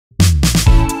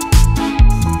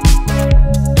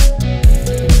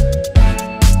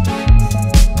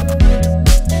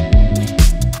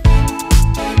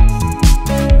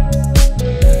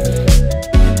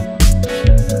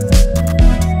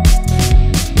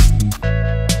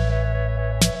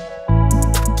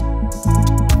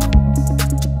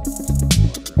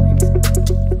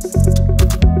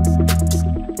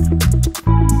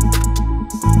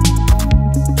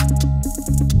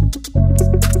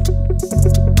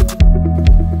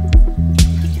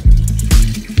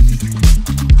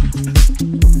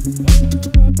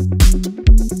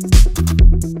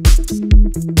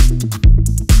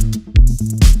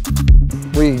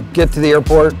get to the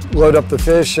airport, load up the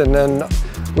fish, and then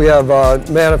we have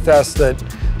manifests that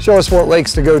show us what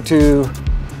lakes to go to.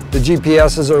 The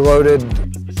GPSs are loaded.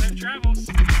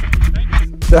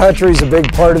 The hatchery is a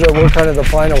big part of it. We're kind of the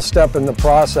final step in the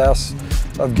process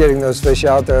of getting those fish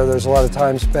out there. There's a lot of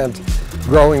time spent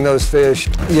growing those fish,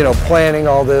 you know, planning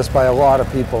all this by a lot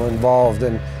of people involved,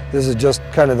 and this is just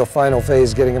kind of the final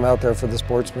phase, getting them out there for the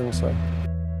sportsmen. So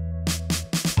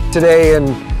today, in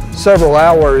several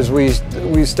hours, we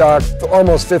stocked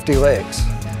almost 50 lakes.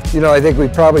 You know, I think we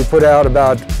probably put out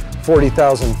about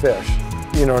 40,000 fish,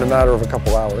 you know, in a matter of a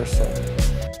couple hours. So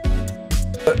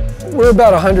we're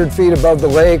about 100 feet above the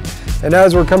lake, and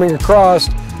as we're coming across,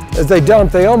 as they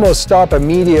dump, they almost stop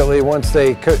immediately once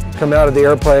they come out of the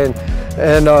airplane.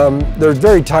 And they're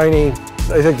very tiny.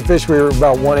 I think the fish were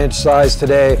about 1 inch size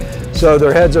today, so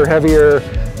their heads are heavier.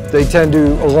 They tend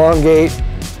to elongate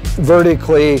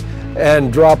vertically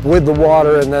and drop with the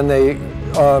water, and then they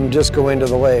just go into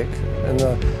the lake. And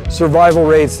the survival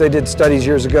rates, they did studies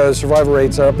years ago, survival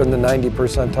rates are up in the 90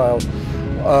 percentile.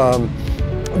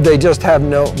 They just have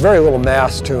very little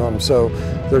mass to them, so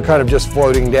they're kind of just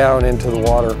floating down into the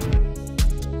water.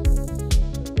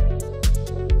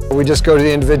 We just go to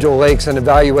the individual lakes and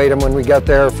evaluate them when we get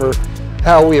there for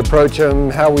how we approach them,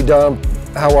 how we dump,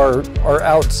 how our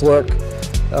outs look,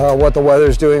 what the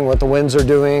weather's doing, what the winds are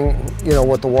doing, you know,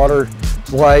 what the water's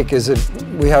like.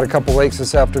 We had a couple lakes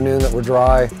this afternoon that were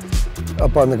dry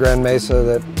up on the Grand Mesa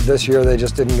that this year they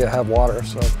just didn't have water,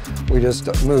 so we just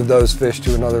moved those fish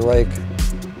to another lake.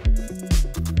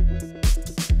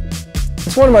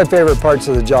 It's one of my favorite parts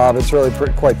of the job. It's really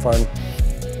quite fun.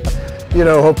 You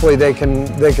know, hopefully they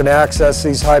can access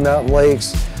these high mountain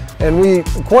lakes, and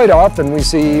quite often we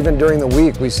see, even during the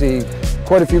week, we see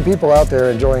quite a few people out there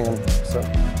enjoying them.